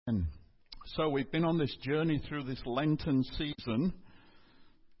Amen. So we've been on this journey through this Lenten season,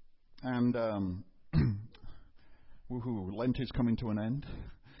 and woohoo, Lent is coming to an end.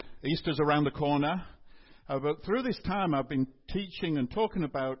 Easter's around the corner. But through this time I've been teaching and talking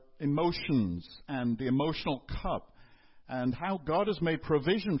about emotions and the emotional cup and how God has made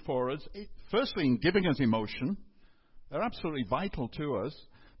provision for us, firstly in giving us emotion. They're absolutely vital to us.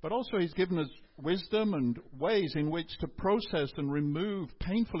 But also He's given us wisdom and ways in which to process and remove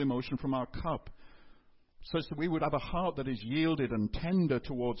painful emotion from our cup, such that we would have a heart that is yielded and tender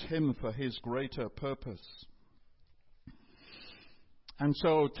towards Him for His greater purpose. And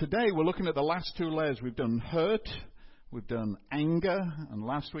so today we're looking at the last two layers. We've done hurt, we've done anger, and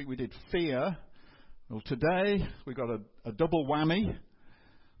last week we did fear. Well, today we've got a double whammy,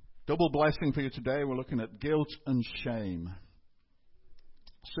 double blessing for you today. We're looking at guilt and shame.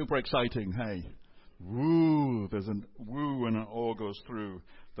 Super exciting, hey? Woo, there's a woo and an awe goes through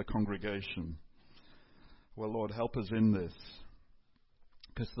the congregation. Well, Lord, help us in this.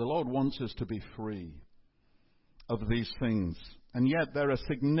 Because the Lord wants us to be free of these things. And yet they're a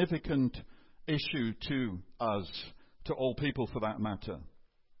significant issue to us, to all people for that matter.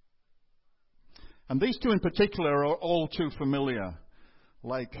 And these two in particular are all too familiar,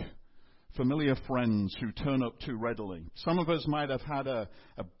 like familiar friends who turn up too readily. Some of us might have had a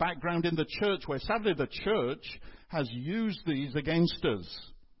background in the church where sadly the church has used these against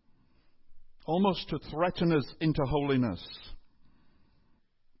us, almost to threaten us into holiness.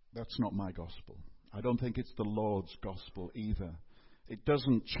 That's not my gospel. I don't think it's the Lord's gospel either. It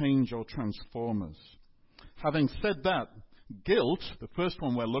doesn't change or transform us. Having said that, guilt, the first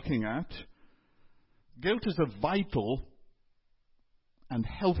one we're looking at, guilt is a vital and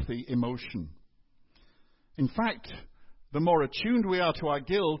healthy emotion. In fact, the more attuned we are to our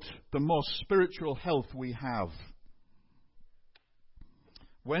guilt, the more spiritual health we have.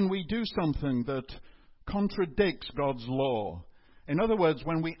 When we do something that contradicts God's law, in other words,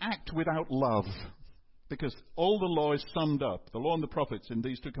 when we act without love, because all the law is summed up, the law and the prophets in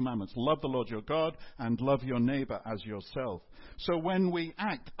these two commandments, love the Lord your God and love your neighbor as yourself. So when we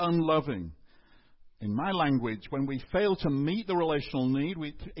act unloving, in my language, when we fail to meet the relational need,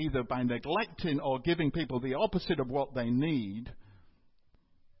 either by neglecting or giving people the opposite of what they need,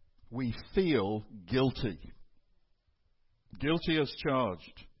 we feel guilty. Guilty as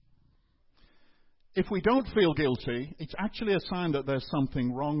charged. If we don't feel guilty, it's actually a sign that there's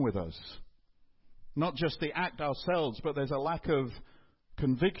something wrong with us. Not just the act ourselves, but there's a lack of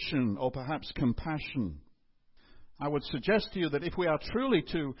conviction or perhaps compassion. I would suggest to you that if we are truly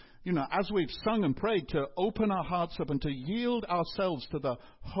to, as we've sung and prayed, to open our hearts up and to yield ourselves to the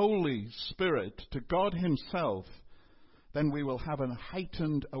Holy Spirit, to God Himself, then we will have a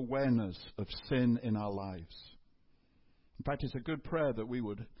heightened awareness of sin in our lives. In fact, it's a good prayer that we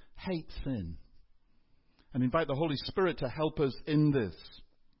would hate sin and invite the Holy Spirit to help us in this.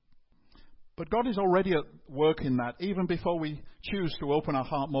 But God is already at work in that, even before we choose to open our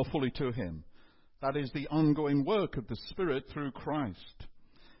heart more fully to Him. That is the ongoing work of the Spirit through Christ.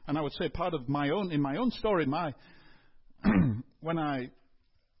 And I would say part of in my own story, when I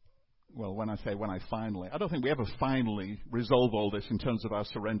don't think we ever finally resolve all this in terms of our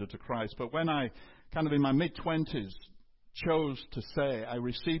surrender to Christ, but when I, kind of in my mid-20s, chose to say, I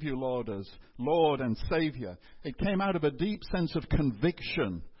receive you, Lord, as Lord and Savior, it came out of a deep sense of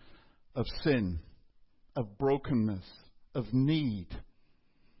conviction of sin, of brokenness, of need,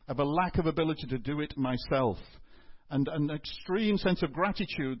 of a lack of ability to do it myself, and an extreme sense of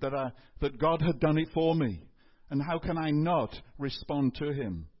gratitude that God had done it for me. And how can I not respond to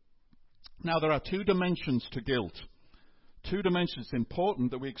Him? Now, there are two dimensions to guilt. Two dimensions. It's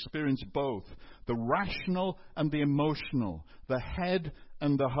important that we experience both. The rational and the emotional. The head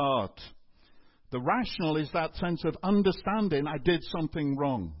and the heart. The rational is that sense of understanding I did something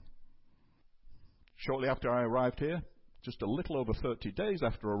wrong. Shortly after I arrived here, just a little over 30 days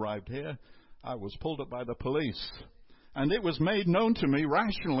after I arrived here, I was pulled up by the police. And it was made known to me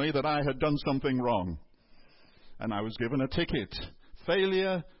rationally that I had done something wrong. And I was given a ticket.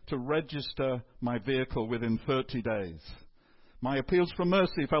 Failure to register my vehicle within 30 days. My appeals for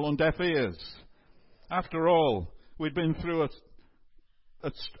mercy fell on deaf ears. After all, we'd been through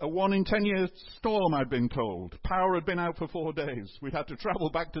a 1 in 10 year storm, I'd been told. Power had been out for 4 days. We'd had to travel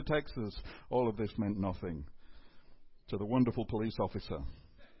back to Texas. All of this meant nothing to the wonderful police officer.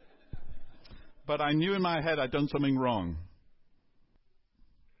 But I knew in my head I'd done something wrong.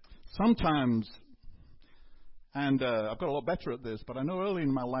 Sometimes, and I've got a lot better at this, but I know early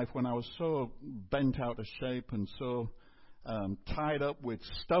in my life when I was so bent out of shape and so tied up with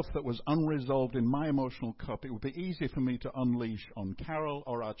stuff that was unresolved in my emotional cup, it would be easy for me to unleash on Carol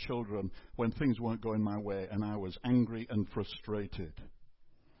or our children when things weren't going my way and I was angry and frustrated.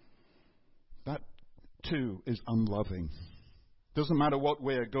 That too is unloving. Doesn't matter what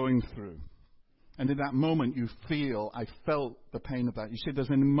we're going through. And in that moment I felt the pain of that. You see, there's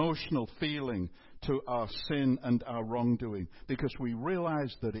an emotional feeling to our sin and our wrongdoing because we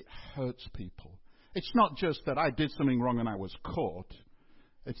realize that it hurts people. It's not just that I did something wrong and I was caught.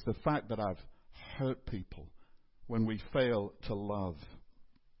 It's the fact that I've hurt people when we fail to love.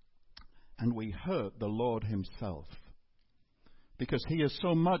 And we hurt the Lord himself because he is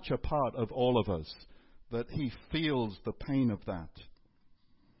so much a part of all of us that he feels the pain of that.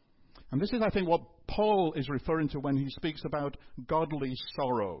 And this is, I think, what Paul is referring to when he speaks about godly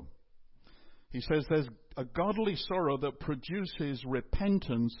sorrow. He says there's a godly sorrow that produces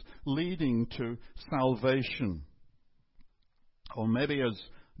repentance leading to salvation. Or maybe as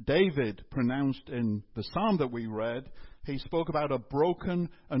David pronounced in the psalm that we read, he spoke about a broken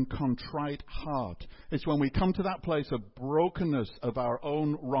and contrite heart. It's when we come to that place of brokenness of our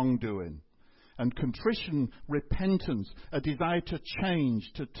own wrongdoing. And contrition, repentance, a desire to change,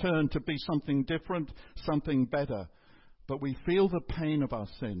 to turn, to be something different, something better. But we feel the pain of our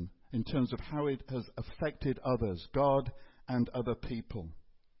sin in terms of how it has affected others, God and other people.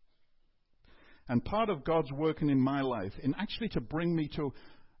 And part of God's working in my life, in actually to bring me to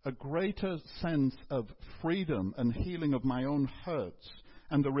a greater sense of freedom and healing of my own hurts,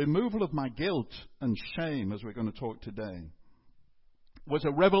 and the removal of my guilt and shame, as we're going to talk today, was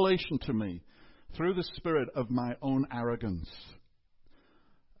a revelation to me through the spirit of my own arrogance,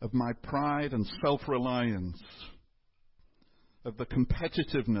 of my pride and self-reliance, of the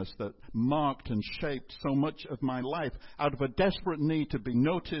competitiveness that marked and shaped so much of my life out of a desperate need to be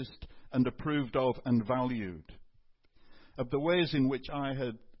noticed and approved of and valued, of the ways in which I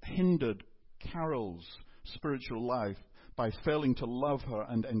had hindered Carol's spiritual life by failing to love her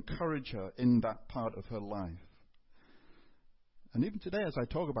and encourage her in that part of her life. And even today, as I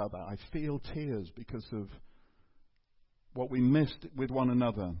talk about that, I feel tears because of what we missed with one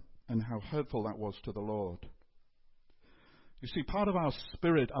another and how hurtful that was to the Lord. You see, part of our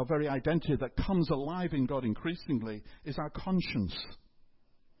spirit, our very identity that comes alive in God increasingly is our conscience.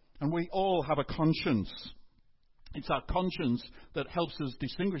 And we all have a conscience. It's our conscience that helps us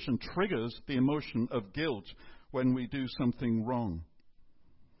distinguish and triggers the emotion of guilt when we do something wrong.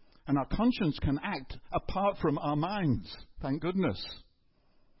 And our conscience can act apart from our minds, thank goodness.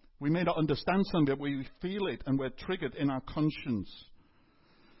 We may not understand something, but we feel it and we're triggered in our conscience.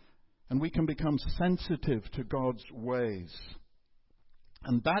 And we can become sensitive to God's ways.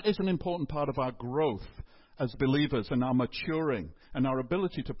 And that is an important part of our growth as believers and our maturing and our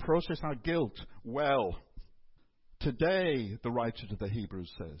ability to process our guilt well. Today, the writer to the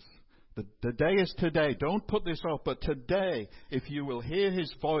Hebrews says, the day is today. Don't put this off, but today, if you will hear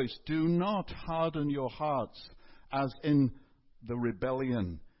his voice, do not harden your hearts as in the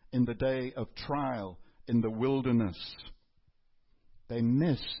rebellion, in the day of trial, in the wilderness. They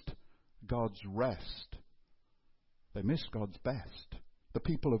missed God's rest. They missed God's best, the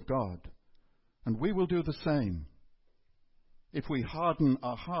people of God. And we will do the same if we harden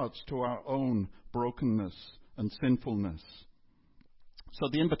our hearts to our own brokenness and sinfulness. So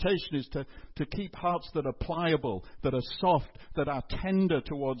the invitation is to keep hearts that are pliable, that are soft, that are tender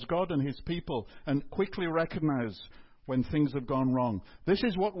towards God and his people, and quickly recognize when things have gone wrong. This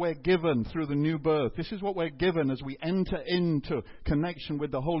is what we're given through the new birth. This is what we're given as we enter into connection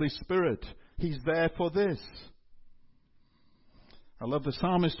with the Holy Spirit. He's there for this. I love the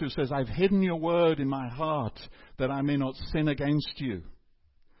psalmist who says, I've hidden your word in my heart that I may not sin against you.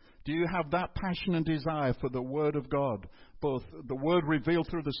 Do you have that passion and desire for the Word of God, both the Word revealed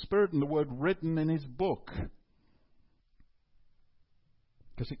through the Spirit and the Word written in His book?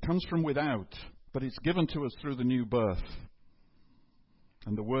 Because it comes from without, but it's given to us through the new birth.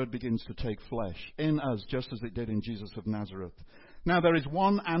 And the Word begins to take flesh in us, just as it did in Jesus of Nazareth. Now, there is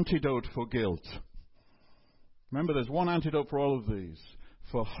one antidote for guilt. Remember, there's one antidote for all of these.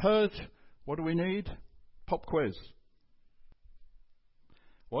 For hurt, what do we need? Pop quiz.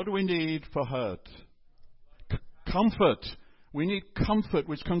 What do we need for hurt? Comfort. We need comfort,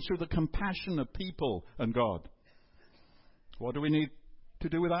 which comes through the compassion of people and God. What do we need to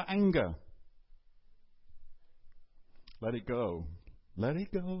do with our anger? Let it go. Let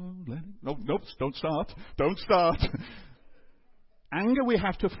it go. Nope, don't start. Don't start. Anger, we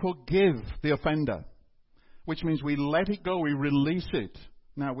have to forgive the offender, which means we let it go, we release it.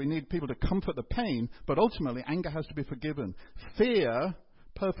 Now, we need people to comfort the pain, but ultimately, anger has to be forgiven. Fear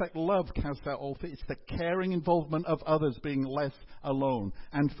Perfect love casts out all fear. It's the caring involvement of others, being less alone.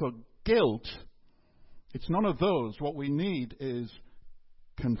 And for guilt, it's none of those. What we need is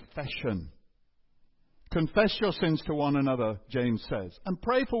confession. Confess your sins to one another, James says, and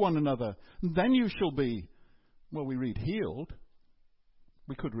pray for one another. Then you shall be, well, we read healed.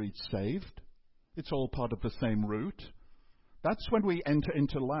 We could read saved. It's all part of the same root. That's when we enter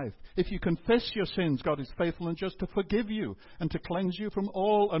into life. If you confess your sins, God is faithful and just to forgive you and to cleanse you from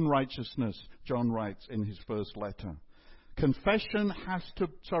all unrighteousness, John writes in his first letter. Guilt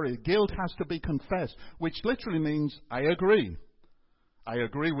has to be confessed, which literally means I agree. I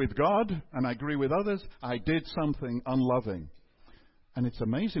agree with God and I agree with others. I did something unloving. And it's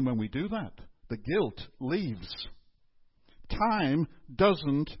amazing when we do that. The guilt leaves. Time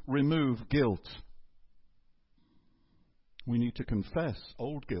doesn't remove guilt. We need to confess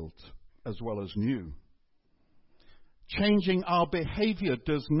old guilt as well as new. Changing our behavior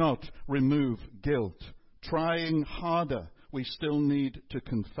does not remove guilt. Trying harder, we still need to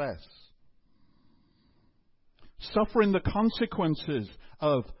confess. Suffering the consequences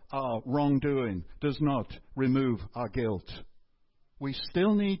of our wrongdoing does not remove our guilt. We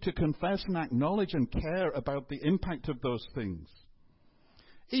still need to confess and acknowledge and care about the impact of those things.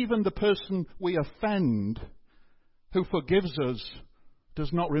 Even the person we offend who forgives us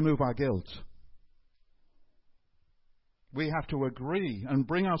does not remove our guilt. We have to agree and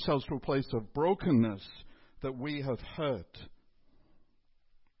bring ourselves to a place of brokenness that we have hurt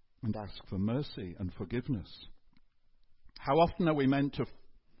and ask for mercy and forgiveness. How often are we meant to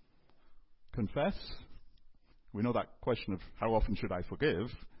confess? We know that question of how often should I forgive?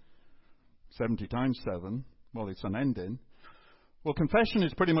 70 times 7. Well, it's unending. Well, confession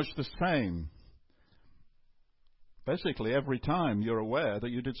is pretty much the same. Basically, every time you're aware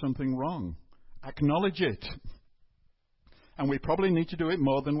that you did something wrong, acknowledge it. And we probably need to do it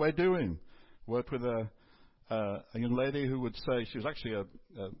more than we're doing. Worked with a young lady who would say, she was actually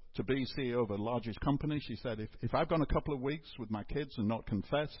to be CEO of a largest company. She said, if I've gone a couple of weeks with my kids and not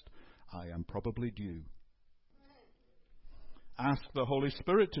confessed, I am probably due. Ask the Holy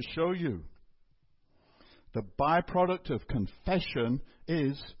Spirit to show you. The byproduct of confession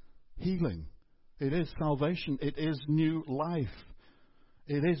is healing. It is salvation. It is new life.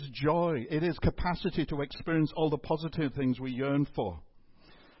 It is joy. It is capacity to experience all the positive things we yearn for.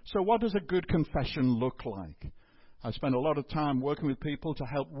 So what does a good confession look like? I spend a lot of time working with people to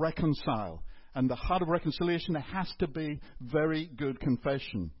help reconcile. And the heart of reconciliation, there has to be very good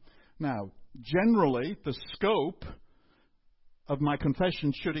confession. Now, generally, the scope of my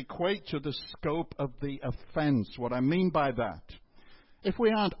confession should equate to the scope of the offense. What I mean by that, if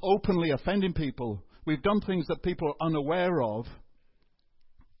we aren't openly offending people, we've done things that people are unaware of,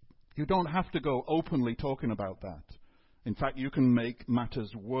 you don't have to go openly talking about that. In fact, you can make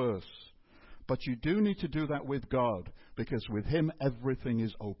matters worse. But you do need to do that with God, because with Him everything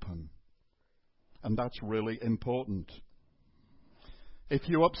is open. And that's really important. If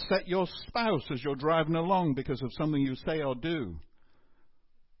you upset your spouse as you're driving along because of something you say or do,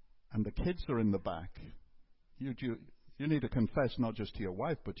 and the kids are in the back, you need to confess not just to your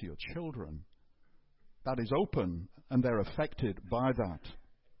wife, but to your children. That is open, and they're affected by that.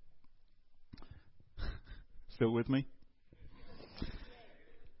 Still with me?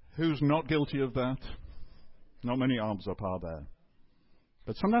 Who's not guilty of that? Not many arms up, are there?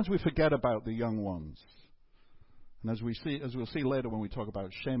 But sometimes we forget about the young ones. And as we'll see later when we talk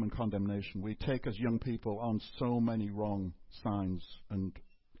about shame and condemnation, we take as young people on so many wrong signs and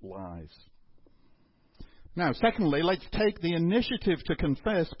lies. Now, secondly, let's take the initiative to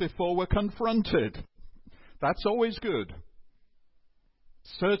confess before we're confronted. That's always good.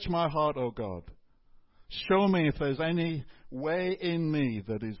 Search my heart, O God. Show me if there's any way in me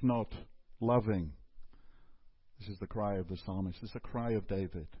that is not loving. This is the cry of the psalmist. This is the cry of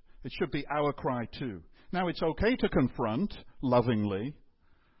David. It should be our cry too. Now, it's okay to confront lovingly,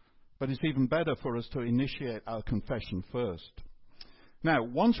 but it's even better for us to initiate our confession first. Now,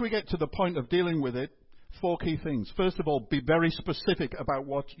 once we get to the point of dealing with it, 4 key things. First of all, be very specific about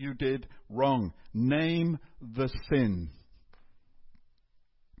what you did wrong. Name the sin.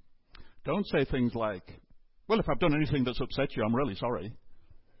 Don't say things like, well, if I've done anything that's upset you, I'm really sorry.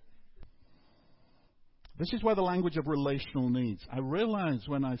 This is where the language of relational needs. I realized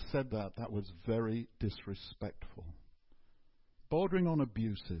when I said that, that was very disrespectful. Bordering on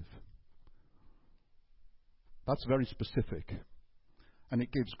abusive. That's very specific. And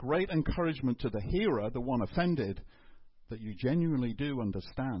it gives great encouragement to the hearer, the one offended, that you genuinely do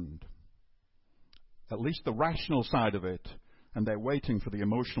understand at least the rational side of it, and they're waiting for the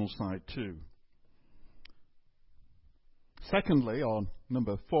emotional side too. Secondly, or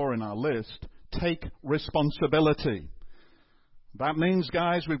number 4 in our list, take responsibility. That means,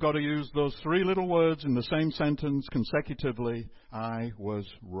 guys, we've got to use those 3 little words in the same sentence consecutively. I was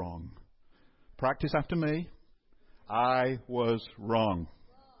wrong. Practice after me. I was wrong.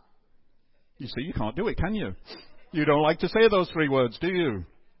 You see, you can't do it, can you? You don't like to say those 3 words, do you?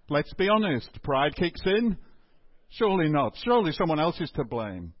 Let's be honest. Pride kicks in? Surely not. Surely someone else is to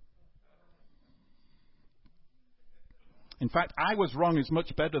blame. In fact, I was wrong is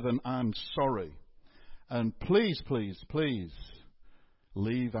much better than I'm sorry. And please, please, please,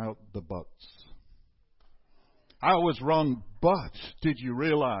 leave out the buts. I was wrong, but did you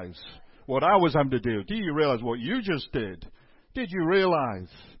realize what I was having to do? Do you realize what you just did? Did you realize?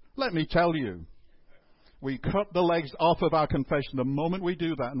 Let me tell you. We cut the legs off of our confession the moment we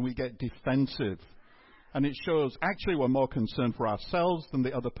do that, and we get defensive. And it shows actually we're more concerned for ourselves than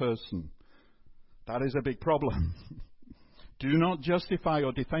the other person. That is a big problem. Do not justify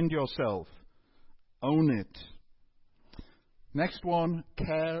or defend yourself. Own it. Next one,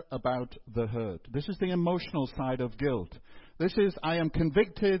 care about the hurt. This is the emotional side of guilt. This is, I am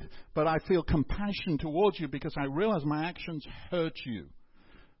convicted, but I feel compassion towards you because I realize my actions hurt you.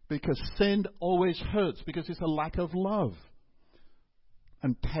 Because sin always hurts, because it's a lack of love.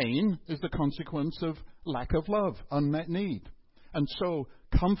 And pain is the consequence of lack of love, unmet need. And so,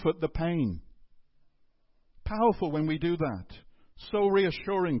 comfort the pain. Powerful when we do that. So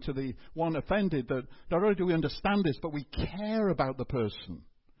reassuring to the one offended that not only do we understand this, but we care about the person.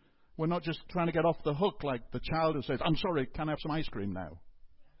 We're not just trying to get off the hook like the child who says, I'm sorry, can I have some ice cream now?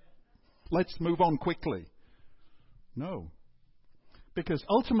 Let's move on quickly. No. Because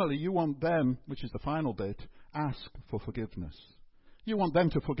ultimately you want them, which is the final bit, ask for forgiveness. You want them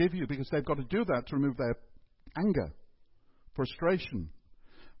to forgive you because they've got to do that to remove their anger, frustration.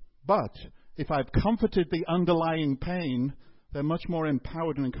 But if I've comforted the underlying pain, they're much more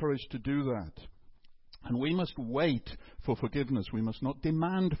empowered and encouraged to do that. And we must wait for forgiveness. We must not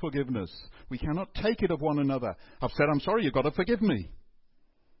demand forgiveness. We cannot take it of one another. I've said I'm sorry, you've got to forgive me.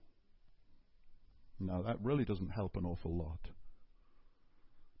 No, that really doesn't help an awful lot.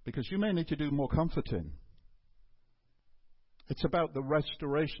 Because you may need to do more comforting. It's about the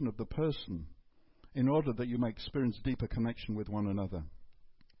restoration of the person in order that you may experience deeper connection with one another.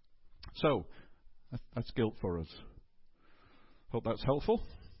 So, that's guilt for us. Hope that's helpful.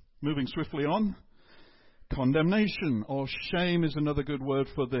 Moving swiftly on. Condemnation or shame is another good word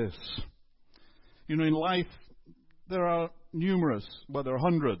for this. You know, in life, there are there are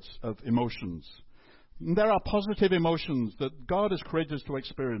hundreds of emotions. There are positive emotions that God has created us to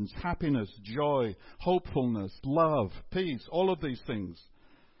experience. Happiness, joy, hopefulness, love, peace, all of these things.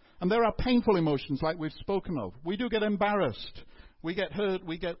 And there are painful emotions like we've spoken of. We do get embarrassed. We get hurt.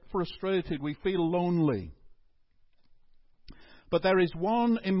 We get frustrated. We feel lonely. But there is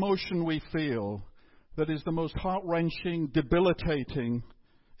one emotion we feel that is the most heart-wrenching, debilitating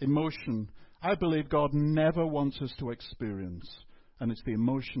emotion I believe God never wants us to experience. And it's the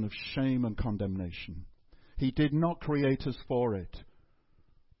emotion of shame and condemnation. He did not create us for it.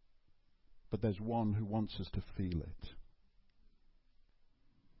 But there's one who wants us to feel it.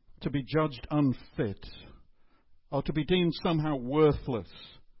 To be judged unfit or to be deemed somehow worthless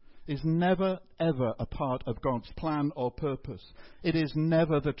is never, ever a part of God's plan or purpose. It is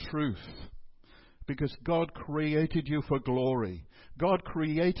never the truth. Because God created you for glory. God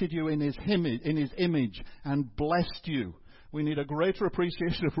created you in His image and blessed you. We need a greater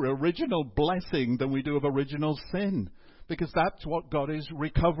appreciation of original blessing than we do of original sin. Because that's what God is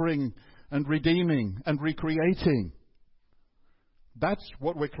recovering and redeeming and recreating. That's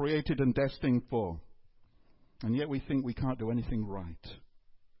what we're created and destined for. And yet we think we can't do anything right.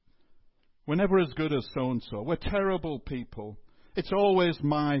 We're never as good as so-and-so. We're terrible people. It's always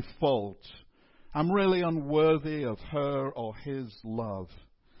my fault. I'm really unworthy of her or his love.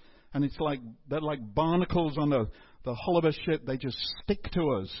 And it's like, they're like barnacles on the hull of a ship. They just stick to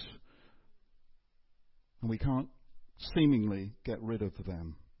us. And we can't seemingly get rid of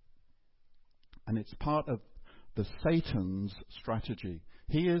them. And it's part of the Satan's strategy.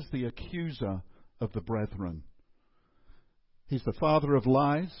 He is the accuser of the brethren. He's the father of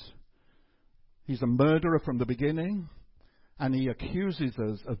lies. He's a murderer from the beginning. And he accuses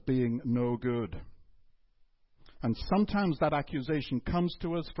us of being no good. And sometimes that accusation comes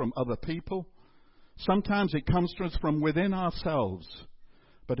to us from other people. Sometimes it comes to us from within ourselves.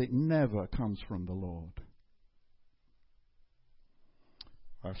 But it never comes from the Lord.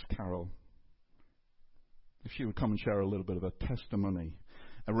 Ask Carol if she would come and share a little bit of a testimony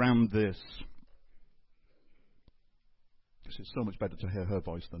around this. Because it's so much better to hear her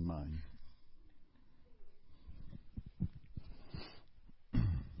voice than mine.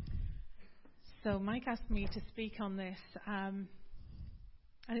 So Mike asked me to speak on this, and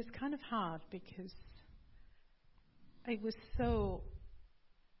it's kind of hard because it was so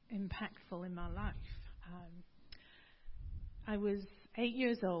impactful in my life. I was 8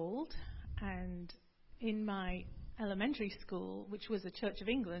 years old, and in my elementary school, which was a Church of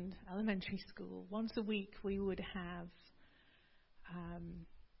England elementary school, once a week we would have,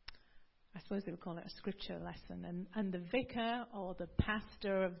 I suppose they would call it a scripture lesson, and the vicar or the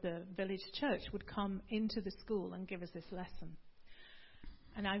pastor of the village church would come into the school and give us this lesson.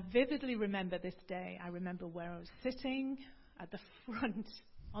 And I vividly remember this day. I remember where I was sitting at the front,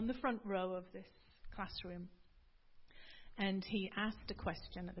 on the front row of this classroom. And he asked a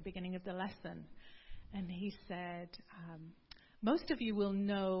question at the beginning of the lesson. And he said, most of you will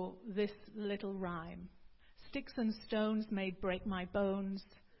know this little rhyme. Sticks and stones may break my bones,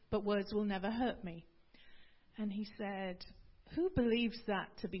 but words will never hurt me. And he said, who believes that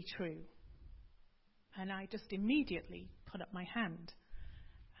to be true? And I just immediately put up my hand.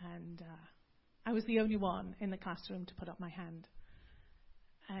 And I was the only one in the classroom to put up my hand.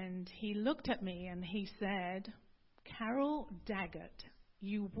 And he looked at me and he said, Carol Daggett,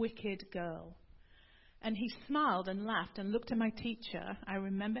 you wicked girl. And he smiled and laughed and looked at my teacher. I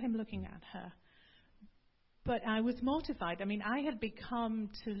remember him looking at her. But I was mortified. I mean, I had become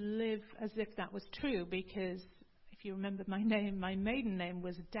to live as if that was true because, if you remember my name, my maiden name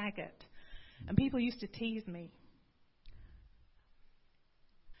was Daggett. And people used to tease me.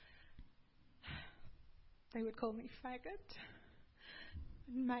 They would call me faggot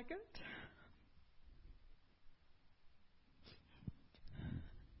and maggot.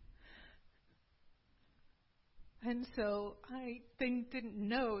 And so I didn't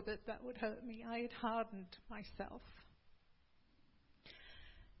know that that would hurt me. I had hardened myself.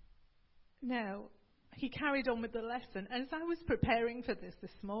 Now, he carried on with the lesson. As I was preparing for this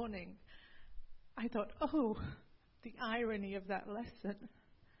morning, I thought, oh, the irony of that lesson,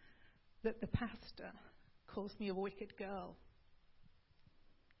 that the pastor calls me a wicked girl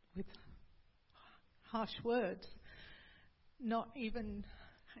with harsh words, not even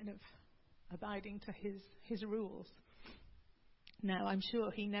kind of abiding to his rules. Now, I'm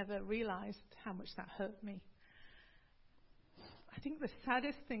sure he never realized how much that hurt me. I think the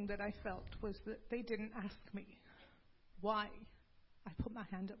saddest thing that I felt was that they didn't ask me why I put my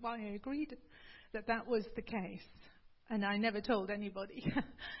hand up, why I agreed that that was the case. And I never told anybody.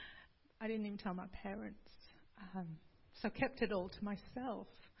 I didn't even tell my parents. So I kept it all to myself.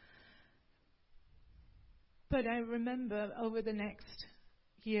 But I remember over the next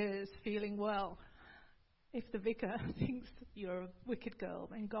years feeling, well, if the vicar thinks you're a wicked girl,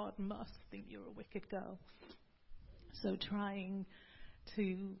 then God must think you're a wicked girl. So trying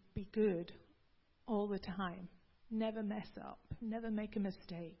to be good all the time, never mess up, never make a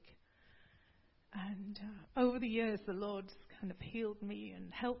mistake. And over the years, the Lord's kind of healed me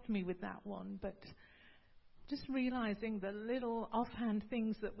and helped me with that one. But just realizing the little offhand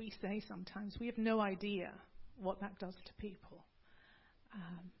things that we say sometimes, we have no idea what that does to people.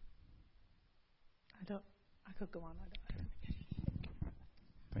 I could go on.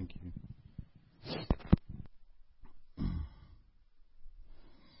 Thank you.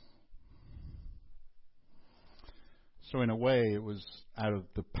 So in a way, it was out of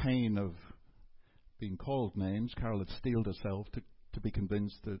the pain of being called names, Carol had steeled herself to be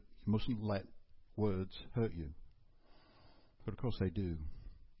convinced that you mustn't let words hurt you. But of course they do.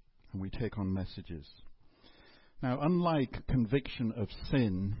 And we take on messages. Now, unlike conviction of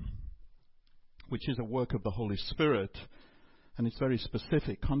sin, which is a work of the Holy Spirit, and it's very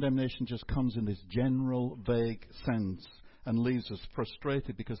specific, condemnation just comes in this general, vague sense and leaves us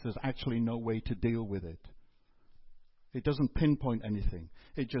frustrated because there's actually no way to deal with it. It doesn't pinpoint anything.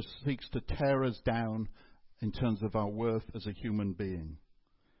 It just seeks to tear us down in terms of our worth as a human being.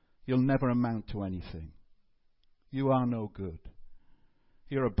 You'll never amount to anything. You are no good.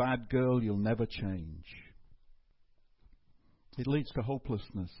 You're a bad girl. You'll never change. It leads to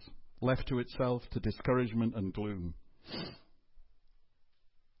hopelessness, left to itself, to discouragement and gloom.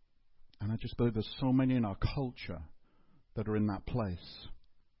 And I just believe there's so many in our culture that are in that place.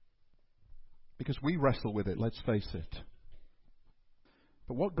 Because we wrestle with it, let's face it.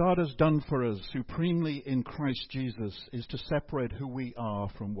 But what God has done for us supremely in Christ Jesus is to separate who we are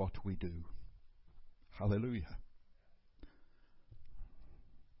from what we do. Hallelujah.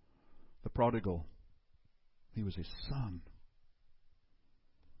 The prodigal, he was his son.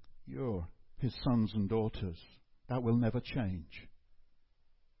 You're his sons and daughters. That will never change.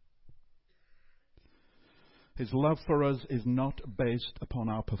 His love for us is not based upon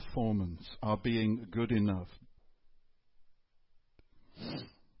our performance, our being good enough.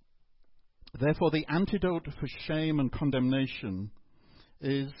 Therefore, the antidote for shame and condemnation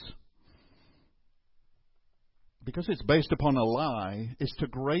is, because it's based upon a lie, is to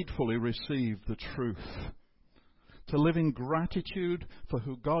gratefully receive the truth. To live in gratitude for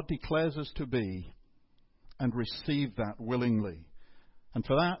who God declares us to be and receive that willingly. And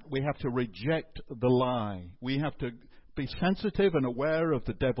for that, we have to reject the lie. We have to be sensitive and aware of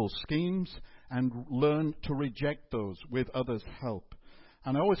the devil's schemes and learn to reject those with others' help.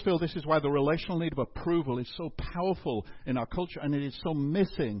 And I always feel this is why the relational need of approval is so powerful in our culture, and it is so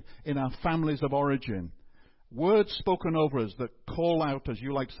missing in our families of origin. Words spoken over us that call out, as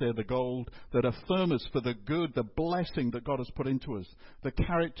you like to say, the gold, that affirm us for the good, the blessing that God has put into us, the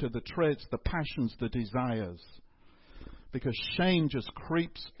character, the traits, the passions, the desires. Because shame just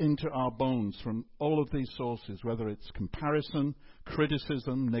creeps into our bones from all of these sources, whether it's comparison,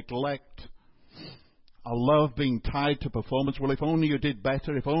 criticism, neglect, our love being tied to performance. Well, if only you did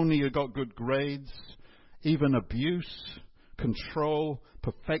better, if only you got good grades, even abuse, control,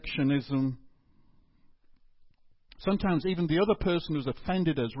 perfectionism. Sometimes even the other person who's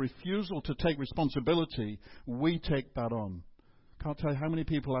offended us, refusal to take responsibility, we take that on. Can't tell you how many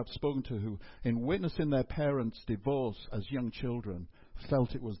people I've spoken to who, in witnessing their parents' divorce as young children,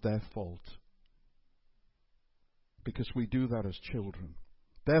 felt it was their fault. Because we do that as children.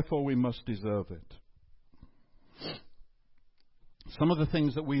 Therefore, we must deserve it. Some of the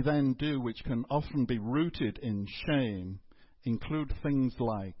things that we then do, which can often be rooted in shame, include things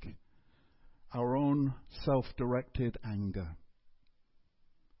like our own self-directed anger.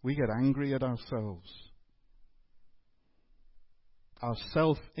 We get angry at ourselves. Our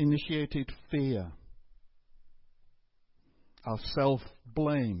self-initiated fear. Our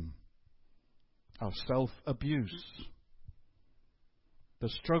self-blame. Our self-abuse. The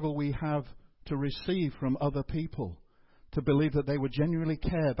struggle we have to receive from other people, to believe that they would genuinely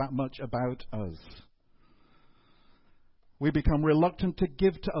care that much about us. We become reluctant to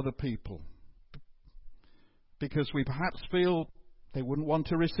give to other people because we perhaps feel they wouldn't want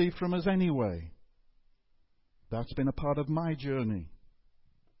to receive from us anyway. That's been a part of my journey.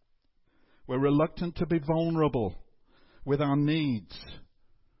 We're reluctant to be vulnerable with our needs.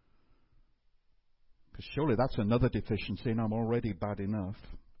 Because surely that's another deficiency, and I'm already bad enough.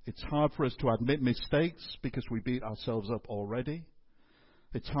 It's hard for us to admit mistakes because we beat ourselves up already.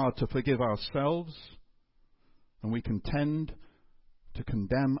 It's hard to forgive ourselves, and we can tend to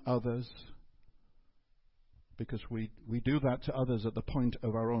condemn others because we do that to others at the point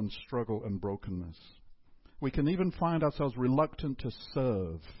of our own struggle and brokenness. We can even find ourselves reluctant to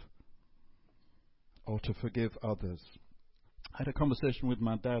serve or to forgive others. I had a conversation with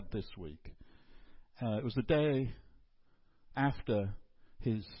my dad this week. It was the day after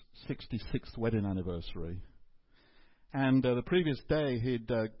his 66th wedding anniversary. And the previous day he'd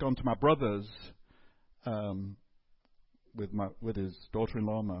gone to my brother's with his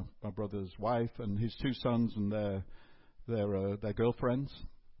daughter-in-law, my brother's wife, and his two sons and their girlfriends.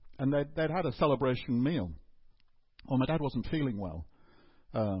 And they'd had a celebration meal. Well, my dad wasn't feeling well,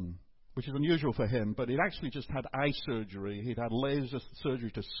 which is unusual for him, but he'd actually just had eye surgery. He'd had laser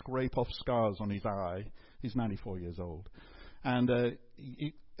surgery to scrape off scars on his eye. He's 94 years old. And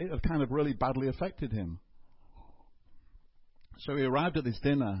it had kind of really badly affected him. So he arrived at this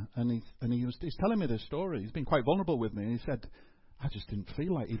dinner, and he's telling me this story. He's been quite vulnerable with me. And he said, I just didn't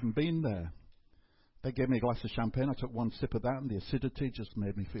feel like even being there. They gave me a glass of champagne. I took one sip of that, and the acidity just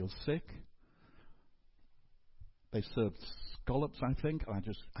made me feel sick. They served scallops, I think,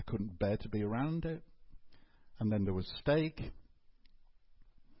 and I couldn't bear to be around it. And then there was steak.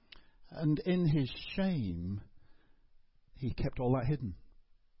 And in his shame, he kept all that hidden.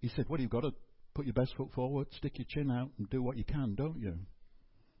 He said, well, you've got to put your best foot forward, stick your chin out, and do what you can, don't you?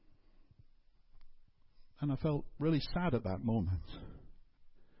 And I felt really sad at that moment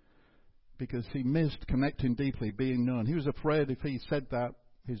because he missed connecting deeply, being known. He was afraid if he said that,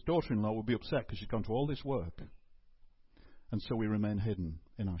 his daughter-in-law would be upset because she'd gone to all this work. And so we remain hidden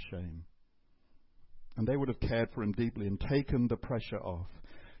in our shame. And they would have cared for him deeply and taken the pressure off.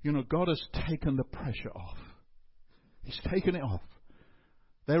 You know, God has taken the pressure off. He's taken it off.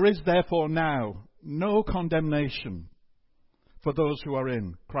 There is therefore now no condemnation for those who are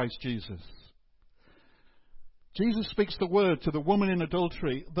in Christ Jesus. Jesus speaks the word to the woman in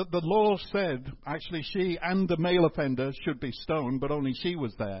adultery that the law said, actually she and the male offender should be stoned, but only she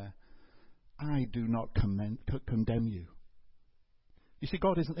was there. I do not condemn you. You see,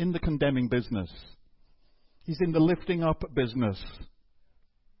 God isn't in the condemning business. He's in the lifting up business.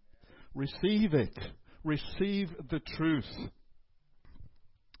 Receive it. Receive the truth.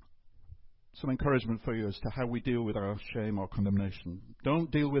 Some encouragement for you as to how we deal with our shame or condemnation. Don't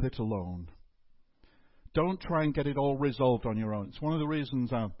deal with it alone. Don't try and get it all resolved on your own. It's one of the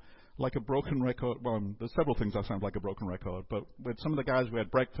reasons I'm like a broken record. Well, there's several things I sound like a broken record, but with some of the guys we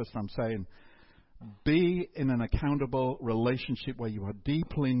had breakfast, I'm saying, be in an accountable relationship where you are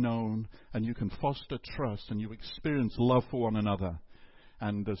deeply known and you can foster trust and you experience love for one another.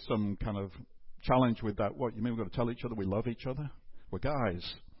 And there's some kind of challenge with that. What, you mean we've got to tell each other we love each other? We're guys.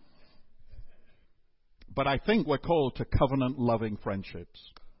 But I think we're called to covenant-loving friendships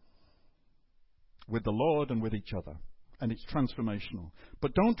with the Lord and with each other. And it's transformational.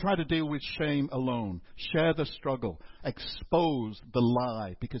 But don't try to deal with shame alone. Share the struggle. Expose the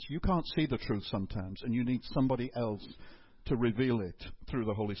lie, because you can't see the truth sometimes, and you need somebody else to reveal it through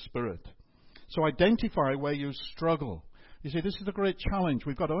the Holy Spirit. So identify where you struggle. You see, this is a great challenge.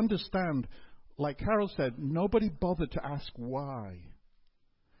 We've got to understand, like Carol said, nobody bothered to ask why.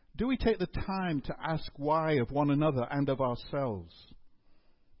 Do we take the time to ask why of one another and of ourselves?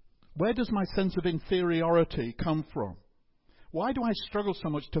 Where does my sense of inferiority come from? Why do I struggle so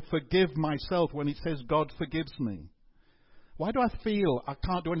much to forgive myself when it says God forgives me? Why do I feel I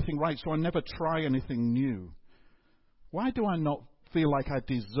can't do anything right, so I never try anything new? Why do I not feel like I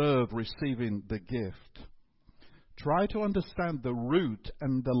deserve receiving the gift? Try to understand the root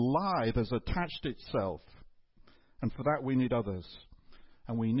and the lie that's attached itself. And for that we need others.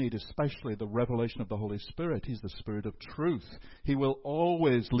 And we need especially the revelation of the Holy Spirit. He's the Spirit of truth. He will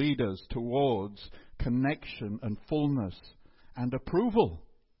always lead us towards connection and fullness and approval.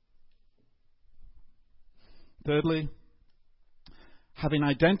 Thirdly, having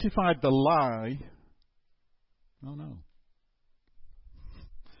identified the lie.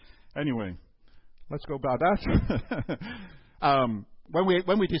 Anyway, let's go about that.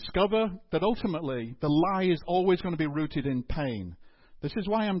 When we discover that ultimately the lie is always going to be rooted in pain. This is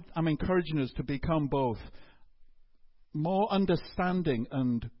why I'm encouraging us to become both more understanding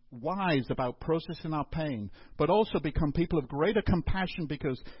and wise about processing our pain, but also become people of greater compassion,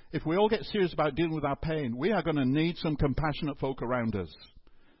 because if we all get serious about dealing with our pain, we are going to need some compassionate folk around us.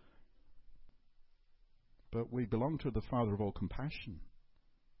 But we belong to the Father of all compassion.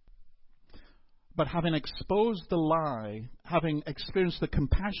 But having exposed the lie, having experienced the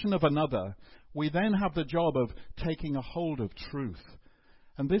compassion of another, we then have the job of taking a hold of truth.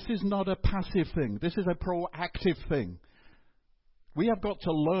 And this is not a passive thing. This is a proactive thing. We have got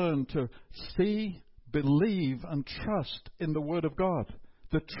to learn to see, believe, and trust in the Word of God,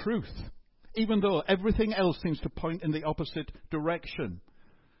 the truth, even though everything else seems to point in the opposite direction.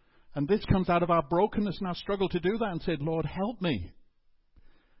 And this comes out of our brokenness and our struggle to do that and say, Lord, help me.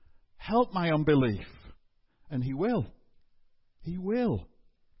 Help my unbelief. And He will. He will.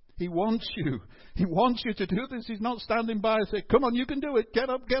 He wants you. He wants you to do this. He's not standing by and saying, come on, you can do it. Get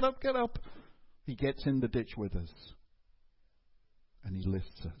up, get up, get up. He gets in the ditch with us. And He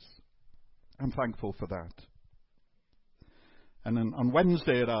lifts us. I'm thankful for that. And then on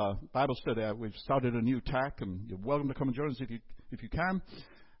Wednesday at our Bible study, we've started a new tack, and you're welcome to come and join us if you can.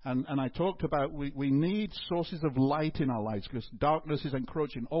 And I talked about we need sources of light in our lives, because darkness is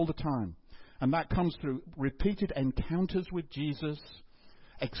encroaching all the time. And that comes through repeated encounters with Jesus,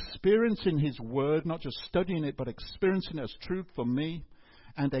 experiencing His Word, not just studying it, but experiencing it as truth for me,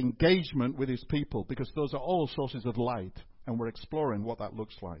 and engagement with His people, because those are all sources of light, and we're exploring what that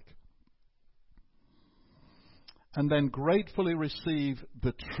looks like. And then gratefully receive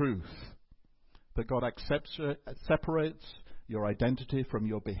the truth that God separates your identity from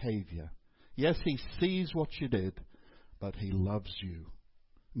your behavior. Yes, He sees what you did, but He loves you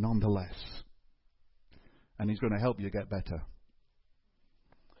nonetheless. And He's going to help you get better.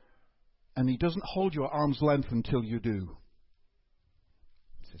 And He doesn't hold you at arm's length until you do.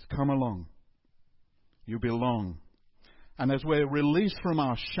 He says, come along. You belong. And as we're released from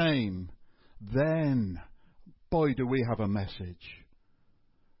our shame, then, boy, do we have a message.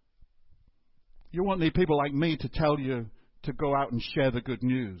 You won't need people like me to tell you to go out and share the good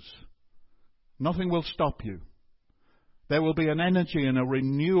news. Nothing will stop you. There will be an energy and a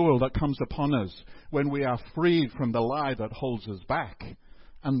renewal that comes upon us when we are freed from the lie that holds us back.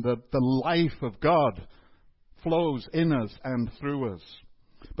 And the life of God flows in us and through us.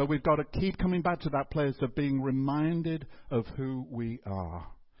 But we've got to keep coming back to that place of being reminded of who we are.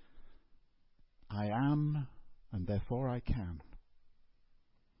 I am, and therefore I can.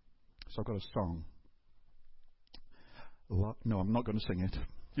 So I've got a song. No, I'm not going to sing it.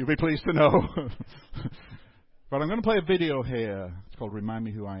 You'll be pleased to know. But I'm going to play a video here. It's called Remind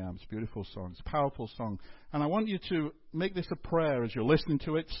Me Who I Am. It's a beautiful song. It's a powerful song. And I want you to make this a prayer as you're listening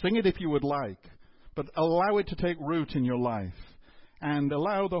to it. Sing it if you would like. But allow it to take root in your life. And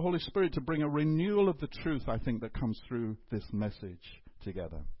allow the Holy Spirit to bring a renewal of the truth, I think, that comes through this message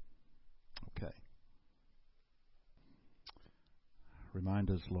together. Okay.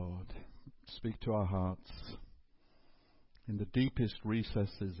 Remind us, Lord. Speak to our hearts in the deepest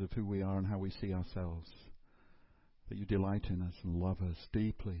recesses of who we are and how we see ourselves. That you delight in us and love us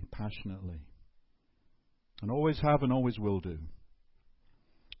deeply, passionately. And always have and always will do.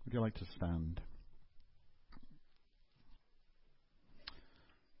 Would you like to stand?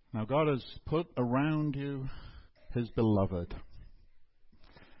 Now God has put around you His beloved.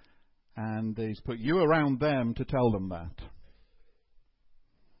 And He's put you around them to tell them that.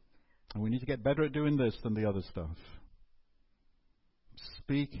 And we need to get better at doing this than the other stuff.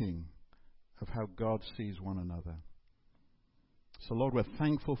 Speaking of how God sees one another. So Lord, we're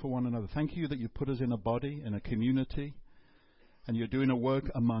thankful for one another. Thank you that you put us in a body, in a community, and you're doing a work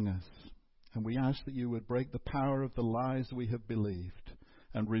among us. And we ask that you would break the power of the lies we have believed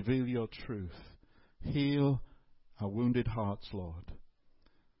and reveal your truth. Heal our wounded hearts, Lord,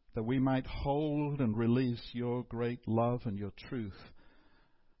 that we might hold and release your great love and your truth,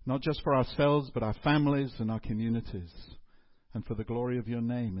 not just for ourselves, but our families and our communities, and for the glory of your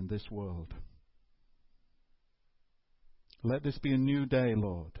name in this world. Let this be a new day,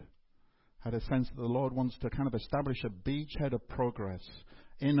 Lord. I had a sense that the Lord wants to kind of establish a beachhead of progress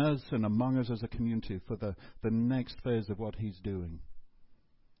in us and among us as a community for the next phase of what He's doing.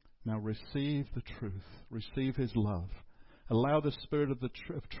 Now receive the truth. Receive His love. Allow the Spirit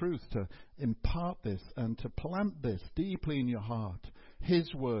of truth to impart this and to plant this deeply in your heart.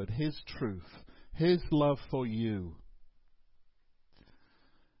 His word, His truth, His love for you.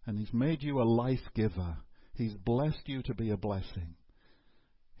 And He's made you a life giver. He's blessed you to be a blessing.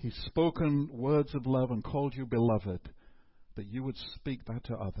 He's spoken words of love and called you beloved, that you would speak that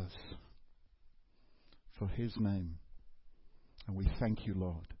to others for His name. And we thank you,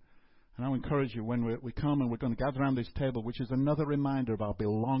 Lord. And I encourage you, when we come and we're going to gather around this table, which is another reminder of our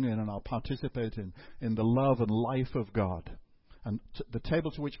belonging and our participating in the love and life of God. And the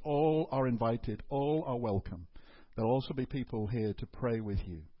table to which all are invited, all are welcome. There'll also be people here to pray with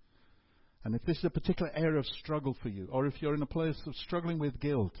you. And if this is a particular area of struggle for you, or if you're in a place of struggling with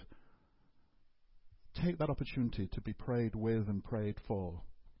guilt, take that opportunity to be prayed with and prayed for.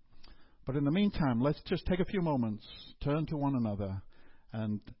 But in the meantime, let's just take a few moments, turn to one another,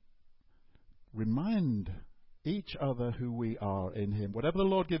 and remind each other who we are in Him. Whatever the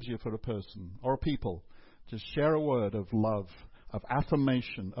Lord gives you for a person or a people, just share a word of love, of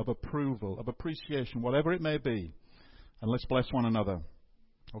affirmation, of approval, of appreciation, whatever it may be. And let's bless one another.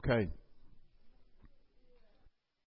 Okay.